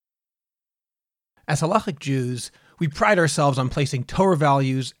As halachic Jews, we pride ourselves on placing Torah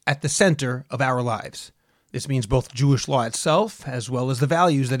values at the center of our lives. This means both Jewish law itself, as well as the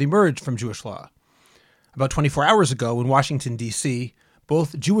values that emerge from Jewish law. About 24 hours ago in Washington, D.C.,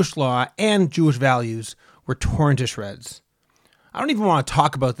 both Jewish law and Jewish values were torn to shreds. I don't even want to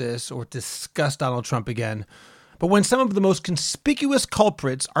talk about this or discuss Donald Trump again, but when some of the most conspicuous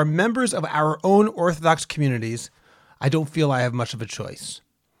culprits are members of our own Orthodox communities, I don't feel I have much of a choice.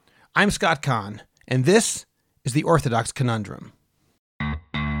 I'm Scott Kahn, and this is the Orthodox Conundrum.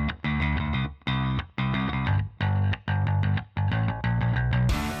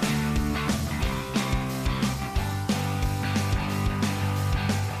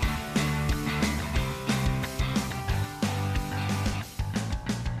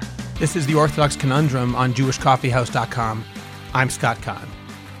 This is the Orthodox Conundrum on JewishCoffeehouse.com. I'm Scott Kahn.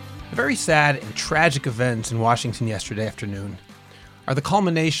 The very sad and tragic events in Washington yesterday afternoon are the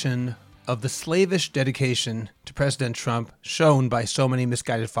culmination of the slavish dedication to President Trump shown by so many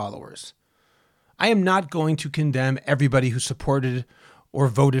misguided followers. I am not going to condemn everybody who supported or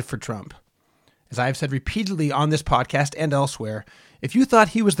voted for Trump. As I have said repeatedly on this podcast and elsewhere, if you thought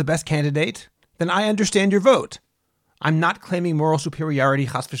he was the best candidate, then I understand your vote. I'm not claiming moral superiority,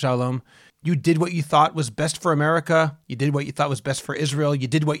 chas v'shalom. You did what you thought was best for America. You did what you thought was best for Israel. You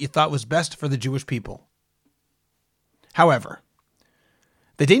did what you thought was best for the Jewish people. However,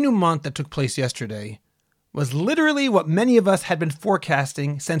 the denouement that took place yesterday was literally what many of us had been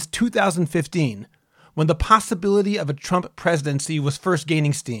forecasting since 2015, when the possibility of a Trump presidency was first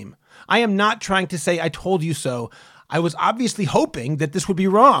gaining steam. I am not trying to say I told you so. I was obviously hoping that this would be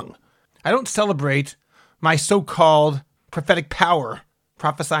wrong. I don't celebrate my so-called prophetic power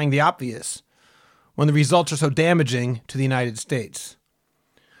prophesying the obvious when the results are so damaging to the United States.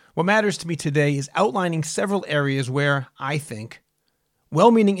 What matters to me today is outlining several areas where I think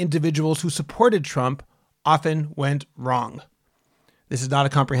well-meaning individuals who supported Trump often went wrong. This is not a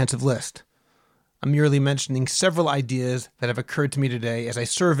comprehensive list. I'm merely mentioning several ideas that have occurred to me today as I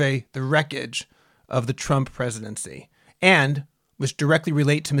survey the wreckage of the Trump presidency, and which directly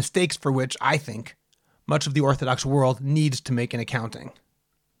relate to mistakes for which I think much of the Orthodox world needs to make an accounting.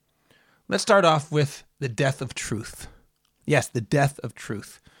 Let's start off with the death of truth. Yes, the death of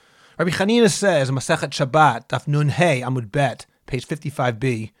truth. Rabbi Chanina says in Masechet Shabbat, Daf Nun Hey Amud Bet, page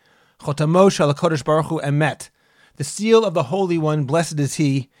 55b, Chotamo shel HaKodesh Baruch Hu Emet, the seal of the Holy One, blessed is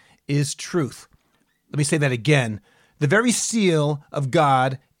He, is truth. Let me say that again. The very seal of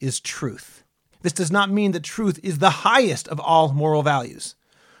God is truth. This does not mean that truth is the highest of all moral values.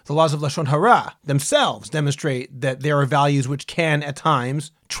 The laws of Lashon Hara themselves demonstrate that there are values which can, at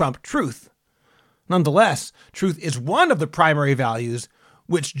times, trump truth. Nonetheless, truth is one of the primary values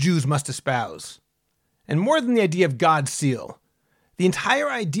which Jews must espouse. And more than the idea of God's seal, the entire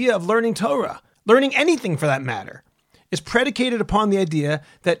idea of learning Torah, learning anything for that matter, is predicated upon the idea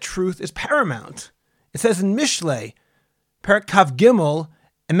that truth is paramount. It says in Mishlei, Perek Kav Gimel,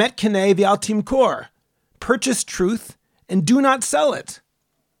 Emet Kenei v'al timkor, purchase truth and do not sell it.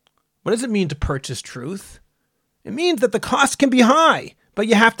 What does it mean to purchase truth? It means that the cost can be high, but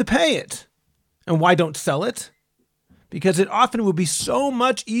you have to pay it. And why don't sell it? Because it often would be so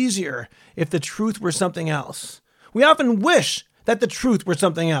much easier if the truth were something else. We often wish that the truth were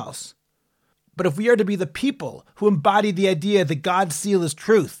something else. But if we are to be the people who embody the idea that God's seal is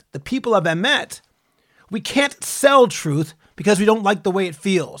truth, the people of Emet, we can't sell truth because we don't like the way it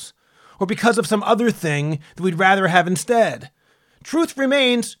feels, or because of some other thing that we'd rather have instead. Truth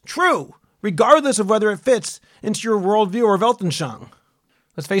remains true, regardless of whether it fits into your worldview or Weltanschauung.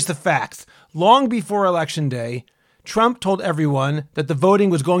 Let's face the facts. Long before Election Day, Trump told everyone that the voting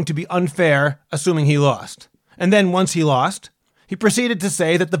was going to be unfair, assuming he lost. And then once he lost, he proceeded to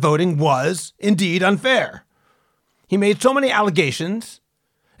say that the voting was indeed unfair. He made so many allegations,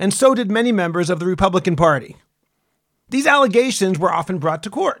 and so did many members of the Republican Party. These allegations were often brought to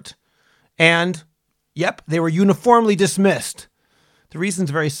court. And, they were uniformly dismissed. The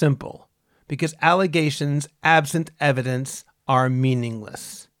reason's very simple, because allegations absent evidence are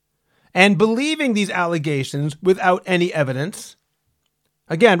meaningless. And believing these allegations without any evidence,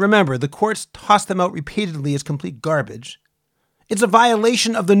 again, remember, the courts toss them out repeatedly as complete garbage. It's a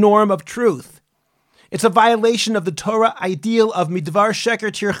violation of the norm of truth. It's a violation of the Torah ideal of midvar sheker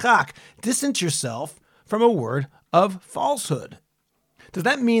tirchak. Distance yourself from a word of falsehood. Does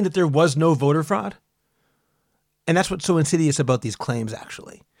that mean that there was no voter fraud? And that's what's so insidious about these claims,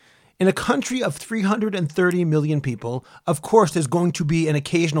 actually. In a country of 330 million people, of course there's going to be an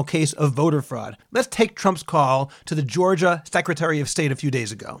occasional case of voter fraud. Let's take Trump's call to the Georgia Secretary of State a few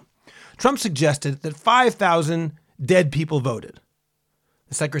days ago. Trump suggested that 5,000 dead people voted.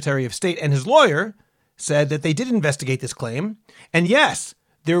 The Secretary of State and his lawyer said that they did investigate this claim. And yes,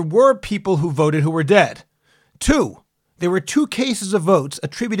 there were people who voted who were dead. There were 2 cases of votes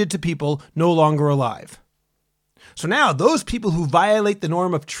attributed to people no longer alive. So now those people who violate the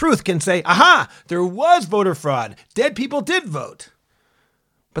norm of truth can say, aha, there was voter fraud. Dead people did vote.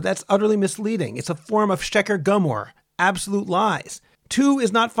 But that's utterly misleading. It's a form of sheker gumor, absolute lies. 2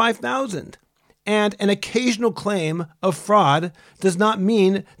 is not 5,000. And an occasional claim of fraud does not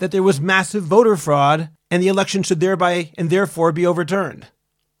mean that there was massive voter fraud and the election should thereby and therefore be overturned.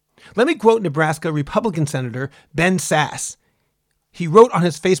 Let me quote Nebraska Republican Senator Ben Sasse. He wrote on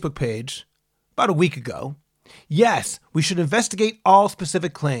his Facebook page about a week ago, yes, we should investigate all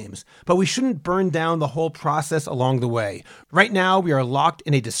specific claims, but we shouldn't burn down the whole process along the way. Right now, we are locked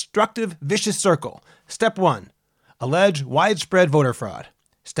in a destructive, vicious circle. Step 1, allege widespread voter fraud.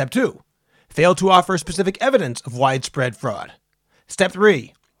 Step 2, fail to offer specific evidence of widespread fraud. Step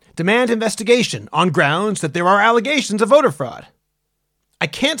 3, demand investigation on grounds that there are allegations of voter fraud. I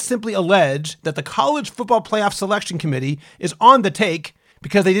can't simply allege that the College Football Playoff Selection Committee is on the take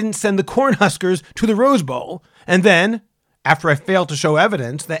because they didn't send the Cornhuskers to the Rose Bowl, and then, after I fail to show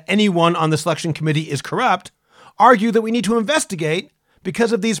evidence that anyone on the selection committee is corrupt, argue that we need to investigate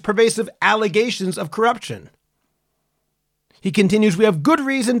because of these pervasive allegations of corruption. He continues, we have good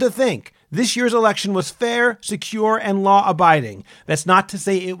reason to think this year's election was fair, secure, and law-abiding. That's not to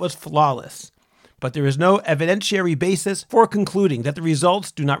say it was flawless. But there is no evidentiary basis for concluding that the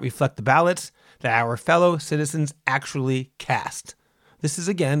results do not reflect the ballots that our fellow citizens actually cast. This is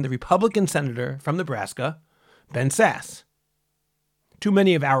again the Republican senator from Nebraska, Ben Sasse. Too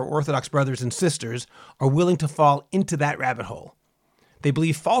many of our Orthodox brothers and sisters are willing to fall into that rabbit hole. They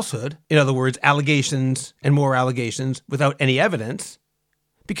believe falsehood, in other words, allegations and more allegations without any evidence,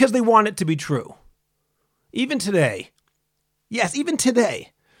 because they want it to be true. Even today,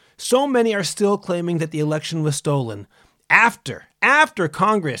 so many are still claiming that the election was stolen after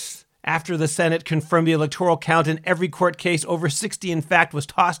Congress, after the Senate confirmed the electoral count in every court case over 60 in fact was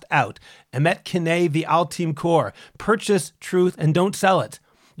tossed out. Emet kinei v'al timkor. Purchase truth and don't sell it.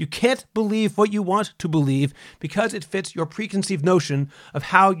 You can't believe what you want to believe because it fits your preconceived notion of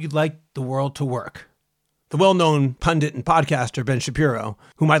how you'd like the world to work. The well-known pundit and podcaster Ben Shapiro,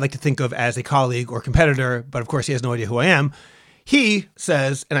 whom I'd like to think of as a colleague or competitor, but of course he has no idea who I am, he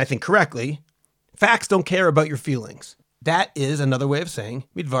says, and I think correctly, facts don't care about your feelings. That is another way of saying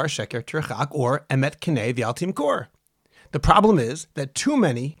midvar sheker tirchak, or emet kinei v'al timkor. The problem is that too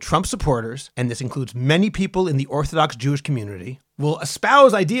many Trump supporters, and this includes many people in the Orthodox Jewish community, will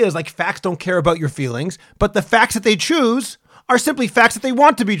espouse ideas like facts don't care about your feelings, but the facts that they choose are simply facts that they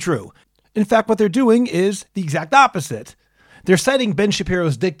want to be true. In fact, what they're doing is the exact opposite. They're citing Ben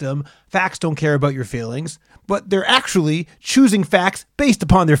Shapiro's dictum, facts don't care about your feelings, but they're actually choosing facts based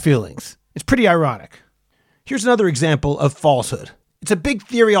upon their feelings. It's pretty ironic. Here's another example of falsehood. It's a big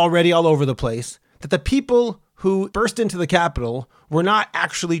theory already all over the place that the people who burst into the Capitol were not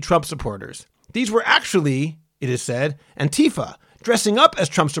actually Trump supporters. These were actually, it is said, Antifa, dressing up as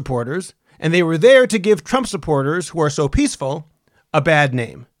Trump supporters, and they were there to give Trump supporters, who are so peaceful, a bad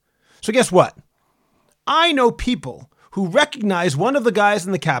name. So guess what? I know people who recognize one of the guys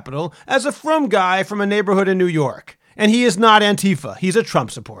in the Capitol as a frum guy from a neighborhood in New York, and he is not Antifa. He's a Trump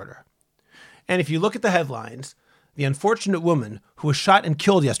supporter. And if you look at the headlines, the unfortunate woman who was shot and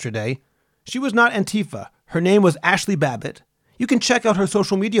killed yesterday, she was not Antifa. Her name was Ashley Babbitt. You can check out her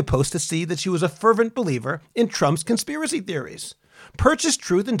social media posts to see that she was a fervent believer in Trump's conspiracy theories. Purchase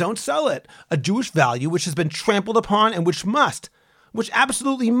truth and don't sell it, a Jewish value which has been trampled upon and which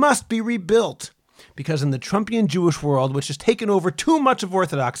absolutely must be rebuilt. Because in the Trumpian Jewish world, which has taken over too much of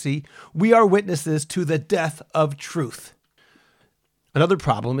orthodoxy, we are witnesses to the death of truth. Another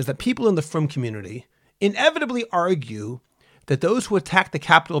problem is that people in the frum community inevitably argue that those who attack the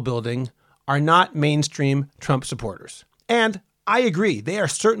Capitol building are not mainstream Trump supporters. And I agree, they are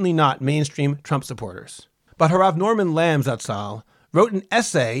certainly not mainstream Trump supporters. But Harav Norman Lamm Zatzal wrote an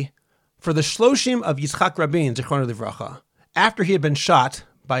essay for the Shloshim of Yitzchak Rabin, Zichrono Livracha, after he had been shot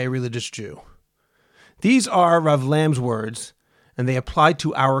by a religious Jew. These are Rav Lamm's words, and they apply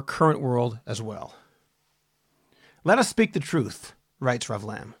to our current world as well. Let us speak the truth, writes Rav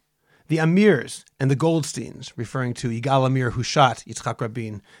Lamm. The Amirs and the Goldsteins, referring to Yigal Amir who shot Yitzchak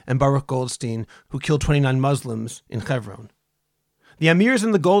Rabin and Baruch Goldstein who killed 29 Muslims in Hebron. The Amirs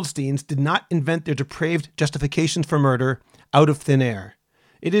and the Goldsteins did not invent their depraved justifications for murder out of thin air.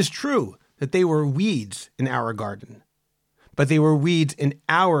 It is true that they were weeds in our garden, but they were weeds in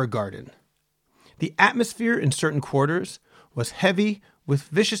our garden. The atmosphere in certain quarters was heavy with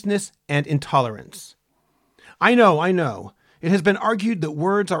viciousness and intolerance. I know. It has been argued that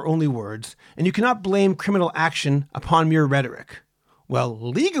words are only words, and you cannot blame criminal action upon mere rhetoric. Well,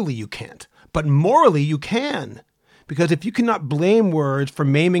 legally you can't, but morally you can. Because if you cannot blame words for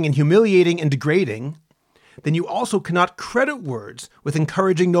maiming and humiliating and degrading, then you also cannot credit words with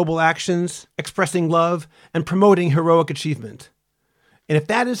encouraging noble actions, expressing love, and promoting heroic achievement. And if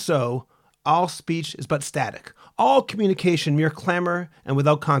that is so, all speech is but static, all communication mere clamor and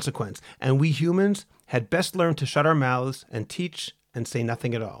without consequence, and we humans had best learn to shut our mouths and teach and say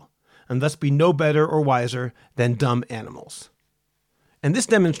nothing at all, and thus be no better or wiser than dumb animals. And this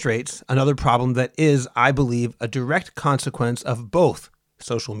demonstrates another problem that is, I believe, a direct consequence of both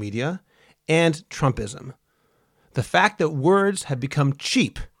social media and Trumpism. The fact that words have become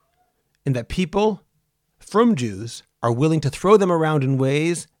cheap, and that people, from Jews, are willing to throw them around in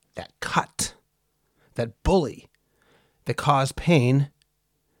ways that cut, that bully, that cause pain,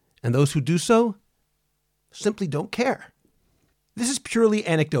 and those who do so simply don't care. This is purely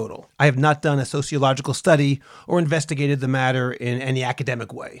anecdotal. I have not done a sociological study or investigated the matter in any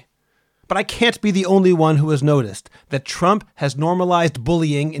academic way. But I can't be the only one who has noticed that Trump has normalized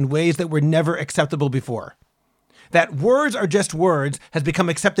bullying in ways that were never acceptable before. That words are just words has become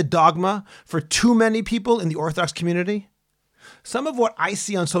accepted dogma for too many people in the Orthodox community. Some of what I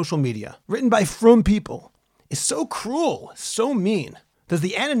see on social media, written by frum people, is so cruel, so mean. Does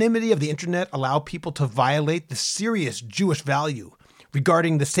the anonymity of the internet allow people to violate the serious Jewish value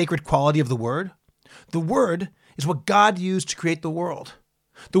regarding the sacred quality of the word? The word is what God used to create the world.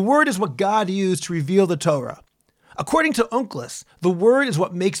 The word is what God used to reveal the Torah. According to Onkelos, the word is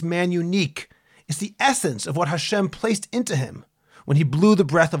what makes man unique. It's the essence of what Hashem placed into him when he blew the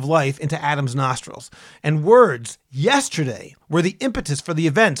breath of life into Adam's nostrils. And words, yesterday, were the impetus for the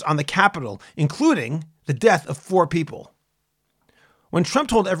events on the Capitol, including the death of 4 people. When Trump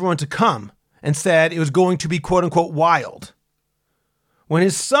told everyone to come and said it was going to be quote-unquote wild. When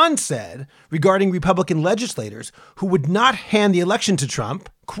his son said regarding Republican legislators who would not hand the election to Trump,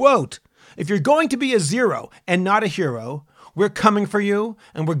 quote, "If you're going to be a zero and not a hero, we're coming for you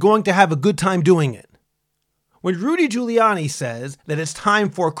and we're going to have a good time doing it." When Rudy Giuliani says that it's time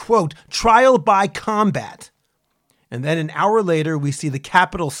for, quote, "trial by combat," and then an hour later we see the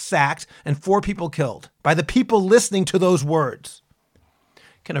Capitol sacked and 4 people killed by the people listening to those words.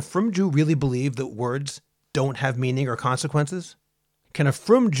 Can a frum Jew really believe that words don't have meaning or consequences? Can a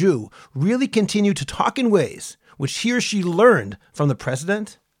frum Jew really continue to talk in ways which he or she learned from the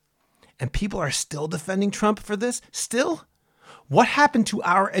president? And people are still defending Trump for this? Still? What happened to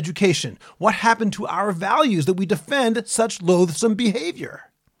our education? What happened to our values that we defend such loathsome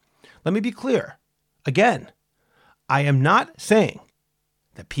behavior? Let me be clear. Again, I am not saying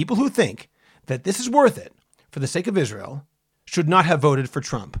that people who think that this is worth it for the sake of Israel should not have voted for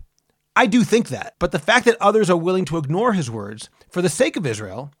Trump. I do think that, but the fact that others are willing to ignore his words for the sake of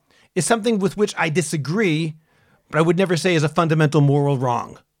Israel is something with which I disagree, but I would never say is a fundamental moral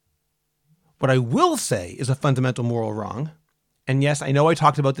wrong. What I will say is a fundamental moral wrong, and yes, I know I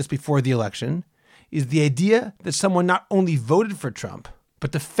talked about this before the election, is the idea that someone not only voted for Trump,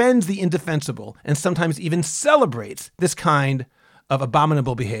 but defends the indefensible and sometimes even celebrates this kind of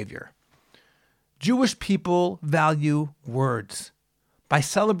abominable behavior. Jewish people value words. By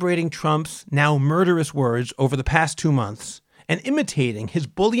celebrating Trump's now murderous words over the past 2 months and imitating his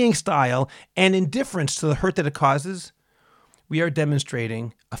bullying style and indifference to the hurt that it causes, we are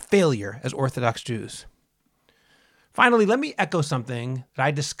demonstrating a failure as Orthodox Jews. Finally, let me echo something that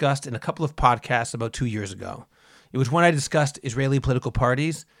I discussed in a couple of podcasts about 2 years ago. It was when I discussed Israeli political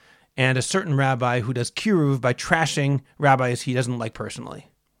parties and a certain rabbi who does kiruv by trashing rabbis he doesn't like personally.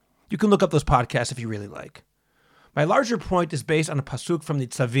 You can look up those podcasts if you really like. My larger point is based on a pasuk from the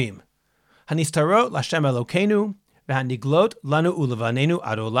Tzavim. Hanistarot l'Hashem Elokeinu, v'haniglot lanu ulevanenu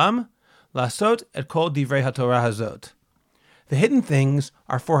ad olam, lasot et kol divrei haTorah hazot. The hidden things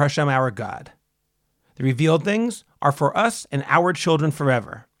are for Hashem our God. The revealed things are for us and our children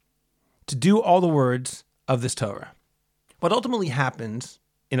forever, to do all the words of this Torah. What ultimately happens,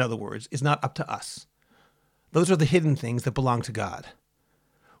 in other words, is not up to us. Those are the hidden things that belong to God.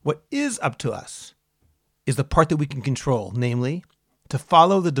 What is up to us is the part that we can control, namely, to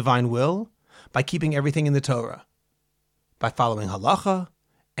follow the divine will by keeping everything in the Torah, by following halacha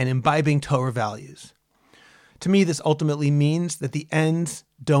and imbibing Torah values. To me, this ultimately means that the ends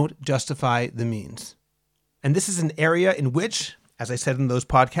don't justify the means. And this is an area in which, as I said in those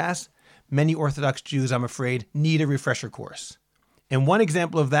podcasts, many Orthodox Jews, I'm afraid, need a refresher course. And one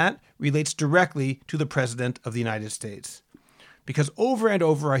example of that relates directly to the President of the United States. Because over and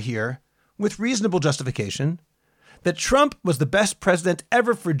over I hear, with reasonable justification, that Trump was the best president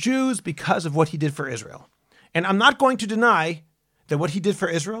ever for Jews because of what he did for Israel. And I'm not going to deny that what he did for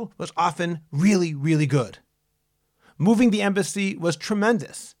Israel was often really, really good. Moving the embassy was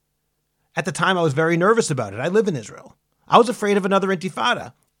tremendous. At the time, I was very nervous about it. I live in Israel. I was afraid of another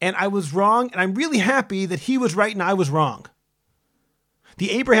intifada, and I was wrong, and I'm really happy that he was right and I was wrong.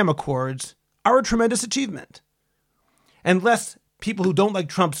 The Abraham Accords are a tremendous achievement. And lest people who don't like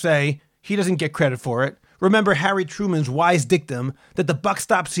Trump say he doesn't get credit for it, remember Harry Truman's wise dictum that the buck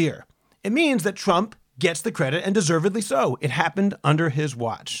stops here. It means that Trump gets the credit, and deservedly so. It happened under his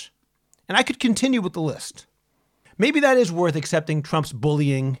watch. And I could continue with the list. Maybe that is worth accepting Trump's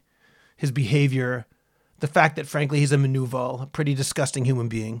bullying, his behavior, the fact that, frankly, he's a maneuver, a pretty disgusting human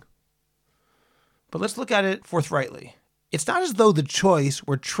being. But let's look at it forthrightly. It's not as though the choice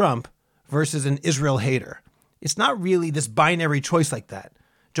were Trump versus an Israel hater. It's not really this binary choice like that.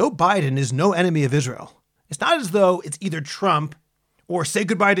 Joe Biden is no enemy of Israel. It's not as though it's either Trump or say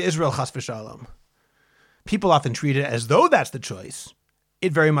goodbye to Israel, chas v'shalom. People often treat it as though that's the choice.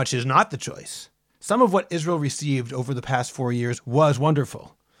 It very much is not the choice. Some of what Israel received over the past 4 years was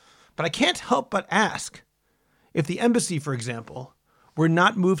wonderful. But I can't help but ask if the embassy, for example, were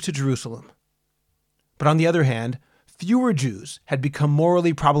not moved to Jerusalem. But on the other hand, fewer Jews had become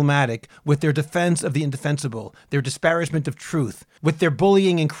morally problematic with their defense of the indefensible, their disparagement of truth, with their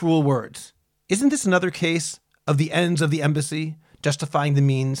bullying and cruel words. Isn't this another case of the ends of the embassy justifying the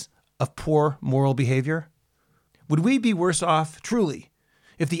means of poor moral behavior? Would we be worse off, truly,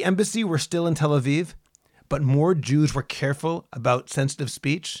 if the embassy were still in Tel Aviv, but more Jews were careful about sensitive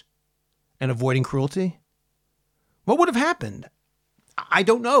speech and avoiding cruelty? What would have happened? I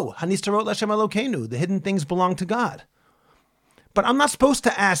don't know. Hanistarot Lashem Elokeinu. The hidden things belong to God. But I'm not supposed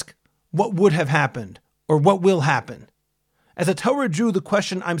to ask what would have happened or what will happen. As a Torah Jew, the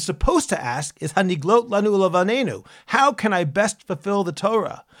question I'm supposed to ask is Haniglot Lanu Lavanenu. How can I best fulfill the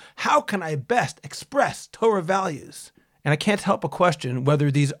Torah? How can I best express Torah values? And I can't help but question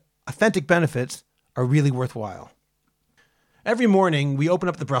whether these authentic benefits are really worthwhile. Every morning, we open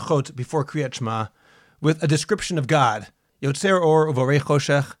up the brachot before Kriyat Shema with a description of God. Yotzer or uvorei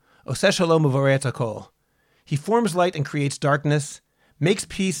choshech, oseh shalom uvorei et hakol. He forms light and creates darkness, makes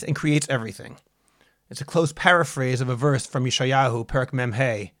peace and creates everything. It's a close paraphrase of a verse from Yeshayahu, Perek Mem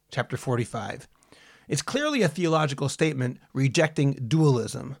Hey, chapter 45. It's clearly a theological statement rejecting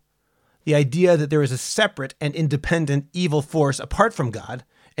dualism, the idea that there is a separate and independent evil force apart from God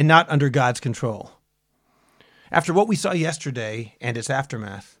and not under God's control. After what we saw yesterday and its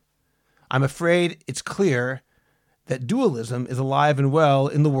aftermath, I'm afraid it's clear that dualism is alive and well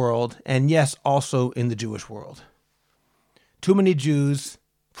in the world, and yes, also in the Jewish world. Too many Jews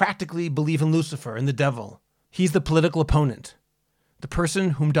practically believe in Lucifer and the devil. He's the political opponent, the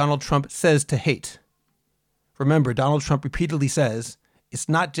person whom Donald Trump says to hate. Remember, Donald Trump repeatedly says it's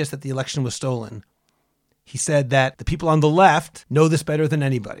not just that the election was stolen. He said that the people on the left know this better than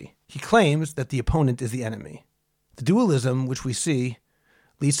anybody. He claims that the opponent is the enemy. The dualism, which we see,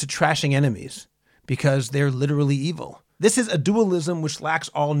 leads to trashing enemies because they're literally evil. This is a dualism which lacks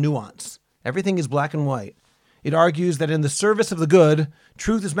all nuance. Everything is black and white. It argues that in the service of the good,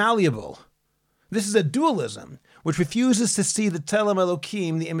 truth is malleable. This is a dualism which refuses to see the Tselem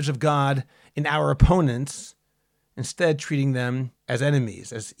Elokim, the image of God, in our opponents, instead treating them as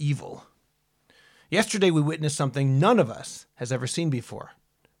enemies, as evil. Yesterday we witnessed something none of us has ever seen before,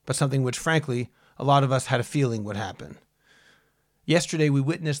 but something which, frankly, a lot of us had a feeling would happen. Yesterday we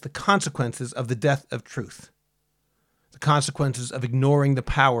witnessed the consequences of the death of truth, the consequences of ignoring the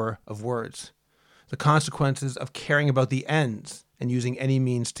power of words, the consequences of caring about the ends and using any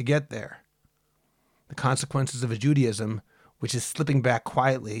means to get there, the consequences of a Judaism which is slipping back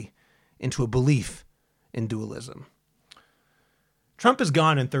quietly into a belief in dualism. Trump is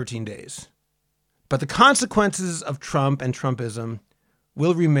gone in 13 days, but the consequences of Trump and Trumpism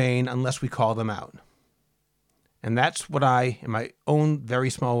will remain unless we call them out. And that's what I, in my own very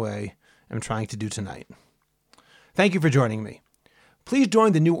small way, am trying to do tonight. Thank you for joining me. Please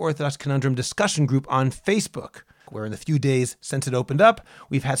join the New Orthodox Conundrum discussion group on Facebook, where in the few days since it opened up,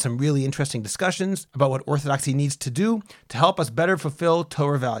 we've had some really interesting discussions about what Orthodoxy needs to do to help us better fulfill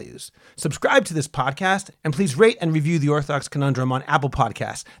Torah values. Subscribe to this podcast, and please rate and review the Orthodox Conundrum on Apple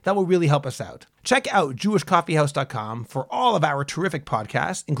Podcasts. That will really help us out. Check out jewishcoffeehouse.com for all of our terrific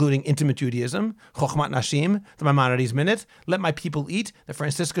podcasts, including Intimate Judaism, Chochmat Nashim, The Maimonides Minute, Let My People Eat, The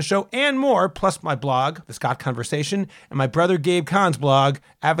Francisca Show, and more, plus my blog, The Scott Conversation, and my brother Gabe Kahn's blog,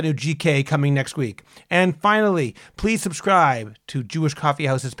 Avenue GK, coming next week. And finally, please subscribe to Jewish Coffee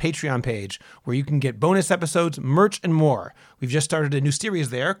House's Patreon page, where you can get bonus episodes, merch, and more. We've just started a new series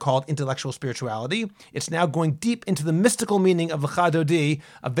there called Intellectual Spirituality. It's now going deep into the mystical meaning of Lecha Dodi,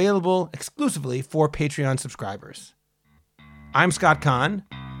 available exclusively for Patreon subscribers. I'm Scott Kahn.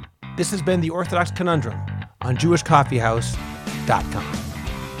 This has been The Orthodox Conundrum on JewishCoffeehouse.com.